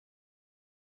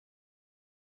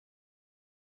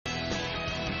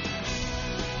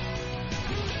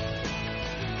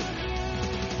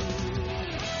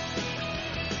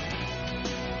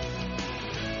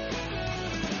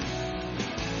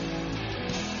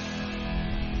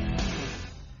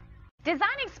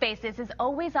Designing spaces is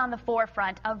always on the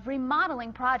forefront of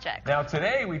remodeling projects. Now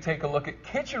today we take a look at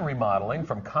kitchen remodeling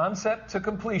from concept to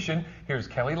completion. Here's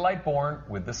Kelly Lightbourne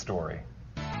with the story.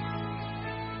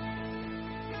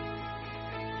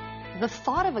 The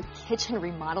thought of a kitchen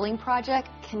remodeling project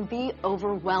can be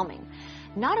overwhelming.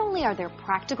 Not only are there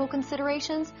practical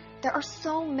considerations, there are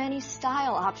so many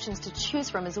style options to choose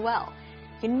from as well.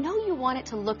 You know you want it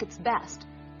to look its best,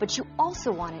 but you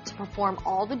also want it to perform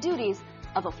all the duties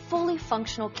of a fully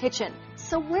functional kitchen.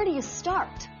 So where do you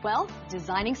start? Well,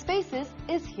 Designing Spaces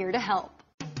is here to help.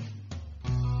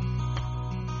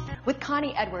 With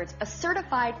Connie Edwards, a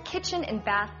certified kitchen and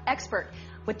bath expert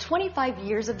with 25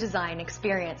 years of design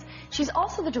experience. She's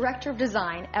also the director of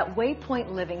design at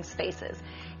Waypoint Living Spaces.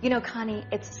 You know, Connie,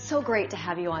 it's so great to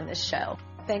have you on this show.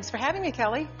 Thanks for having me,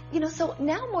 Kelly. You know, so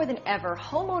now more than ever,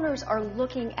 homeowners are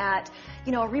looking at,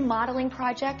 a remodeling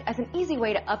project as an easy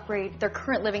way to upgrade their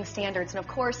current living standards. And of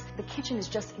course, the kitchen is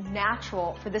just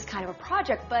natural for this kind of a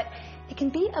project, but it can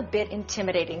be a bit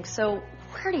intimidating. So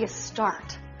where do you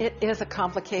start? It is a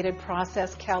complicated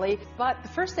process, Kelly, but the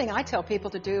first thing I tell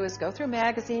people to do is go through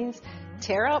magazines,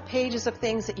 tear out pages of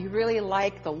things that you really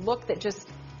like, the look that just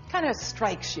kind of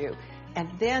strikes you. And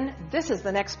then this is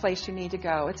the next place you need to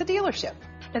go. It's a dealership.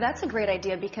 Now that's a great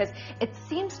idea because it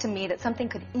seems to me that something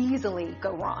could easily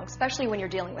go wrong, especially when you're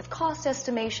dealing with cost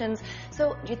estimations.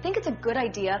 So do you think it's a good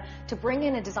idea to bring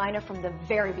in a designer from the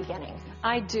very beginning?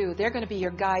 I do. They're going to be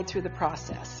your guide through the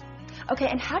process. Okay,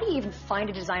 and how do you even find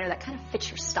a designer that kind of fits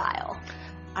your style?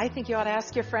 I think you ought to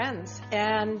ask your friends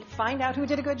and find out who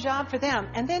did a good job for them,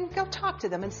 and then go talk to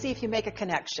them and see if you make a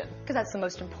connection. Because that's the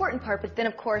most important part, but then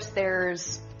of course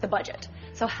there's the budget.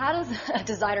 So how does a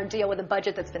designer deal with a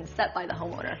budget that's been set by the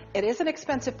homeowner? It is an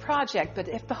expensive project, but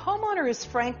if the homeowner is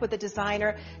frank with the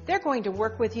designer, they're going to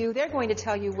work with you, they're going to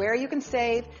tell you where you can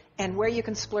save and where you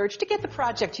can splurge to get the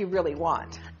project you really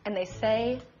want. And they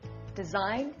say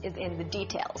design is in the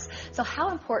details. So how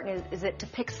important is it to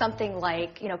pick something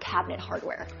like, cabinet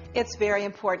hardware? It's very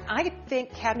important. I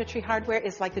think cabinetry hardware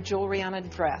is like the jewelry on a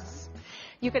dress.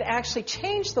 You could actually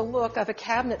change the look of a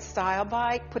cabinet style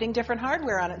by putting different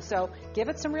hardware on it. So give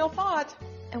it some real thought.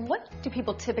 And what do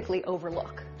people typically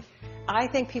overlook? I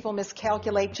think people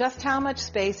miscalculate just how much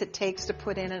space it takes to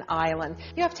put in an island.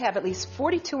 You have to have at least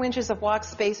 42 inches of walk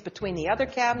space between the other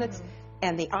cabinets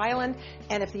and the island,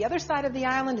 and if the other side of the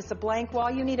island is a blank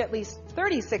wall, you need at least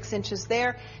 36 inches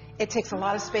there. It takes a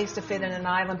lot of space to fit in an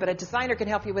island, but a designer can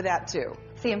help you with that too.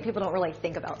 See, and people don't really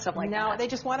think about stuff like that. No, they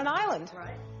just want an island.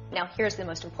 Right. Now, here's the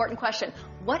most important question.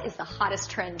 What is the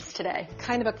hottest trends today?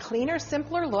 Kind of a cleaner,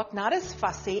 simpler look, not as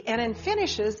fussy, and in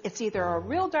finishes, it's either a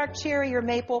real dark cherry or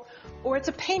maple, or it's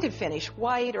a painted finish,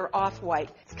 white or off-white.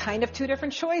 It's kind of two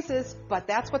different choices, but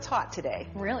that's what's hot today.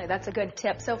 Really, that's a good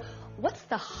tip. So what's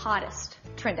the hottest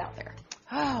trend out there?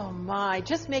 Oh my,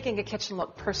 just making a kitchen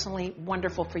look personally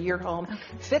wonderful for your home. Okay.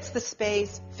 Fits the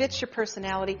space, fits your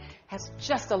personality, has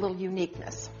just a little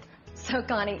uniqueness. So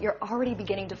Connie, you're already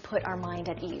beginning to put our mind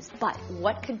at ease, but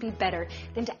what could be better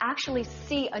than to actually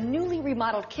see a newly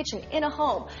remodeled kitchen in a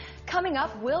home? Coming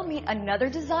up, we'll meet another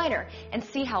designer and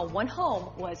see how one home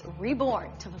was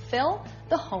reborn to fulfill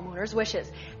the homeowner's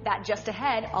wishes. That just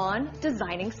ahead on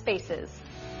Designing Spaces.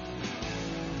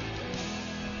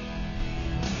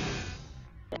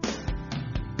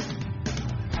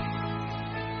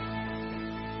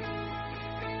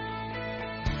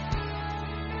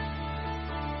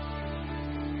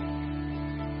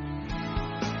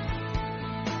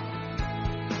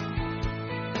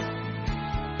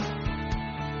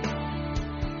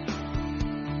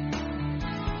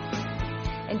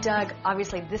 And Doug,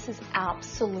 obviously this is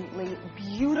absolutely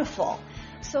beautiful.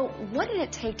 So what did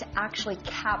it take to actually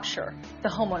capture the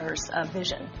homeowner's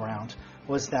vision?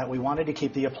 Was that we wanted to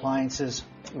keep the appliances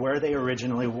where they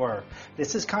originally were.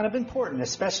 This is kind of important,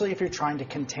 especially if you're trying to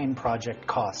contain project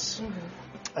costs.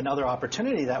 Another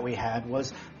opportunity that we had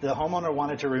was the homeowner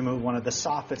wanted to remove one of the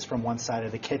soffits from one side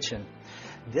of the kitchen.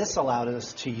 This allowed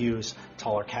us to use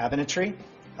taller cabinetry,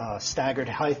 staggered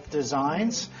height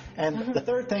designs, and the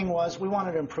third thing was we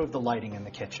wanted to improve the lighting in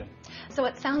the kitchen. So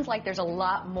it sounds like there's a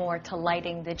lot more to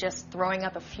lighting than just throwing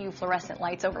up a few fluorescent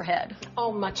lights overhead.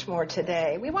 Oh, much more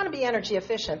today. We want to be energy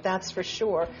efficient, that's for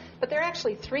sure, but there are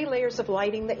actually 3 layers of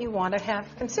lighting that you want to have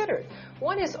considered.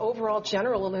 One is overall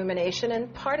general illumination,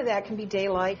 and part of that can be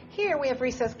daylight. Here we have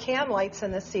recessed can lights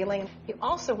in the ceiling. You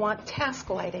also want task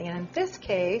lighting, and in this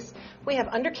case we have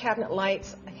under cabinet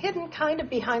lights hidden kind of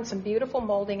behind some beautiful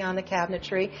molding on the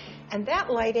cabinetry, and that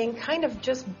lighting kind of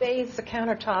just bathes the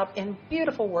countertop in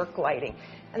beautiful work lighting.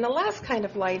 And the last kind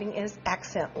of lighting is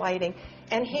accent lighting,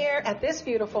 And here at this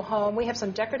beautiful home, we have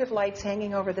some decorative lights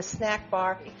hanging over the snack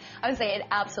bar. I would say it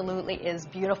absolutely is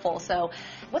beautiful. So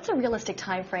what's a realistic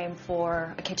time frame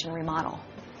for a kitchen remodel?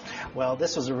 Well,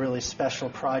 this was a really special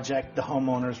project. The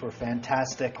homeowners were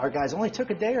fantastic. Our guys only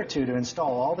took a day or two to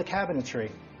install all the cabinetry.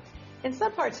 In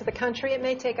some parts of the country, it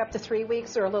may take up to 3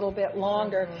 weeks or a little bit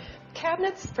longer.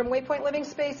 Cabinets from Waypoint Living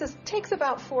Spaces takes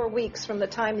about 4 weeks from the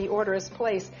time the order is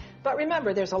placed. But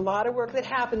remember, there's a lot of work that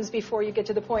happens before you get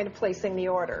to the point of placing the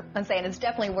order. I'm saying it's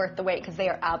definitely worth the wait because they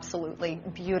are absolutely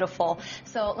beautiful.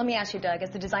 So let me ask you, Doug, as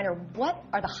the designer, what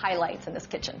are the highlights in this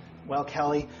kitchen? Well,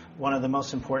 Kelly, one of the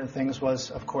most important things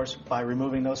was, of course, by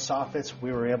removing those soffits,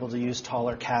 we were able to use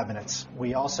taller cabinets.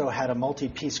 We also had a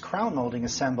multi-piece crown molding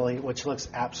assembly, which looks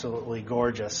absolutely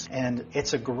gorgeous. And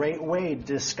it's a great way to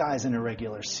disguise an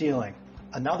irregular ceiling.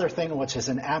 Another thing which is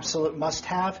an absolute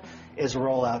must-have is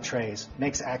roll-out trays.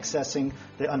 Makes accessing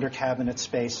the under cabinet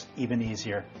space even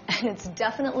easier. And it's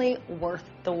definitely worth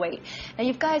the wait. Now,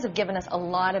 you guys have given us a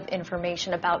lot of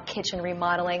information about kitchen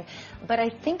remodeling, but I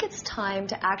think it's time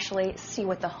to actually see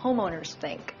what the homeowners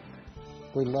think.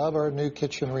 We love our new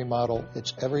kitchen remodel.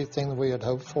 It's everything we had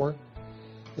hoped for.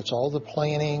 It's all the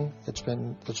planning. It's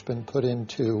been put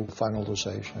into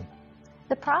finalization.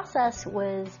 The process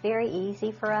was very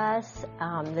easy for us.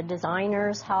 The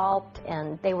designers helped,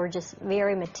 and they were just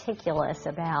very meticulous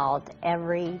about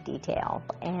every detail.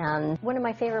 And one of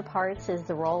my favorite parts is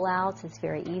the rollouts. It's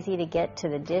very easy to get to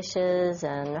the dishes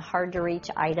and hard to reach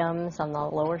items on the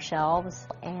lower shelves.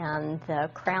 And the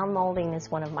crown molding is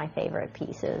one of my favorite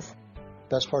pieces.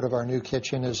 Best part of our new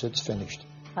kitchen is it's finished.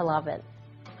 I love it.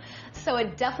 So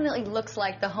it definitely looks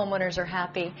like the homeowners are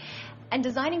happy. And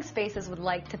Designing Spaces would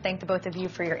like to thank the both of you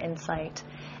for your insight.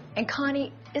 And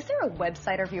Connie, is there a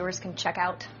website our viewers can check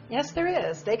out? Yes, there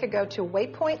is. They could go to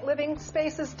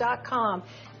waypointlivingspaces.com,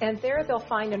 and there they'll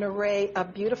find an array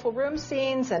of beautiful room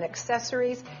scenes and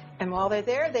accessories. And while they're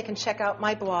there, they can check out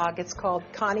my blog. It's called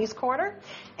Connie's Corner,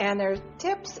 and there's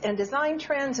tips and design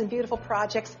trends and beautiful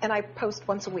projects, and I post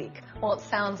once a week. Well, it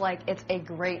sounds like it's a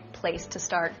great place to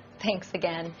start. Thanks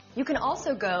again. You can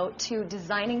also go to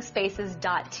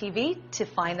designingspaces.tv to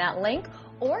find that link,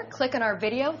 or click on our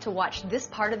video to watch this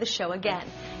part of the show again.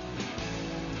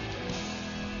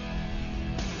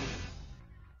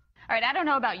 All right, I don't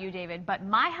know about you, David, but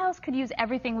my house could use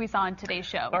everything we saw in today's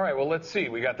show. All right, well, let's see.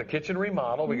 We got the kitchen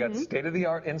remodel. We got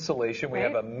state-of-the-art insulation. We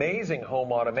have amazing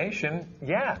home automation.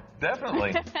 Yeah,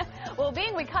 definitely. Well,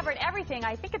 being we covered everything,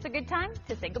 I think it's a good time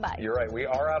to say goodbye. You're right. We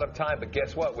are out of time, but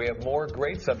guess what? We have more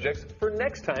great subjects for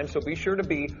next time, so be sure to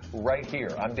be right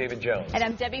here. I'm David Jones. And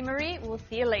I'm Debbie Marie. We'll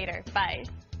see you later. Bye.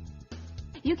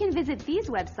 You can visit these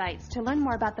websites to learn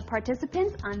more about the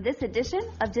participants on this edition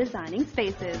of Designing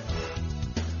Spaces.